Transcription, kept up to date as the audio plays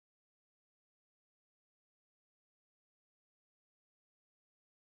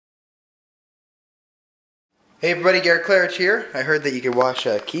Hey everybody, Garret Claridge here. I heard that you could wash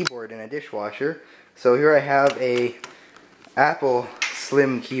a keyboard in a dishwasher. So here I have a Apple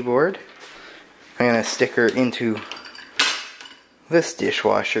Slim keyboard. I'm going to stick her into this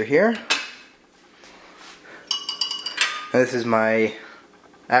dishwasher here. Now, this is my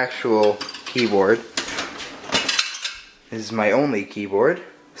actual keyboard. This is my only keyboard,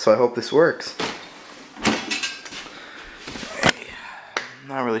 so I hope this works. I'm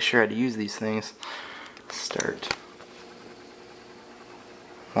not really sure how to use these things. Start.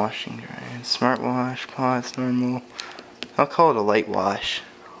 Washing, dry, smart wash, pots, normal. I'll call it a light wash.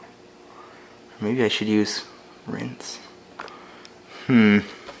 Maybe I should use rinse. I'll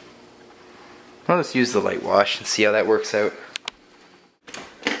just use the light wash and see how that works out.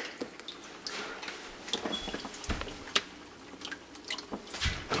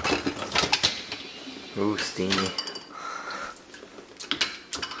 Ooh, steamy.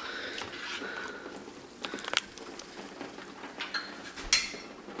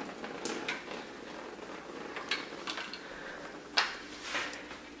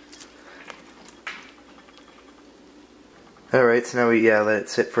 Alright, so now we let it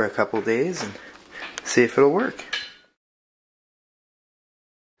sit for a couple days and see if it'll work.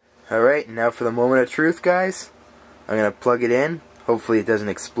 Alright, now for the moment of truth, guys. I'm going to plug it in. Hopefully it doesn't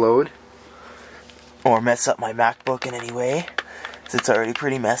explode or mess up my MacBook in any way, because it's already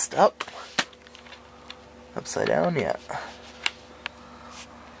pretty messed up. Upside down, yeah.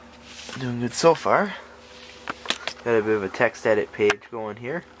 Doing good so far. Got a bit of a text edit page going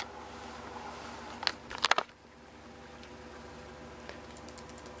here.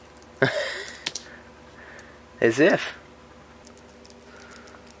 As if.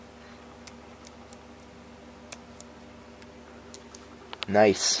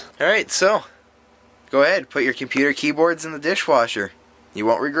 Nice. Alright, so go ahead, put your computer keyboards in the dishwasher. You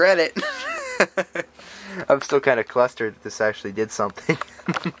won't regret it. I'm still kind of clustered that this actually did something.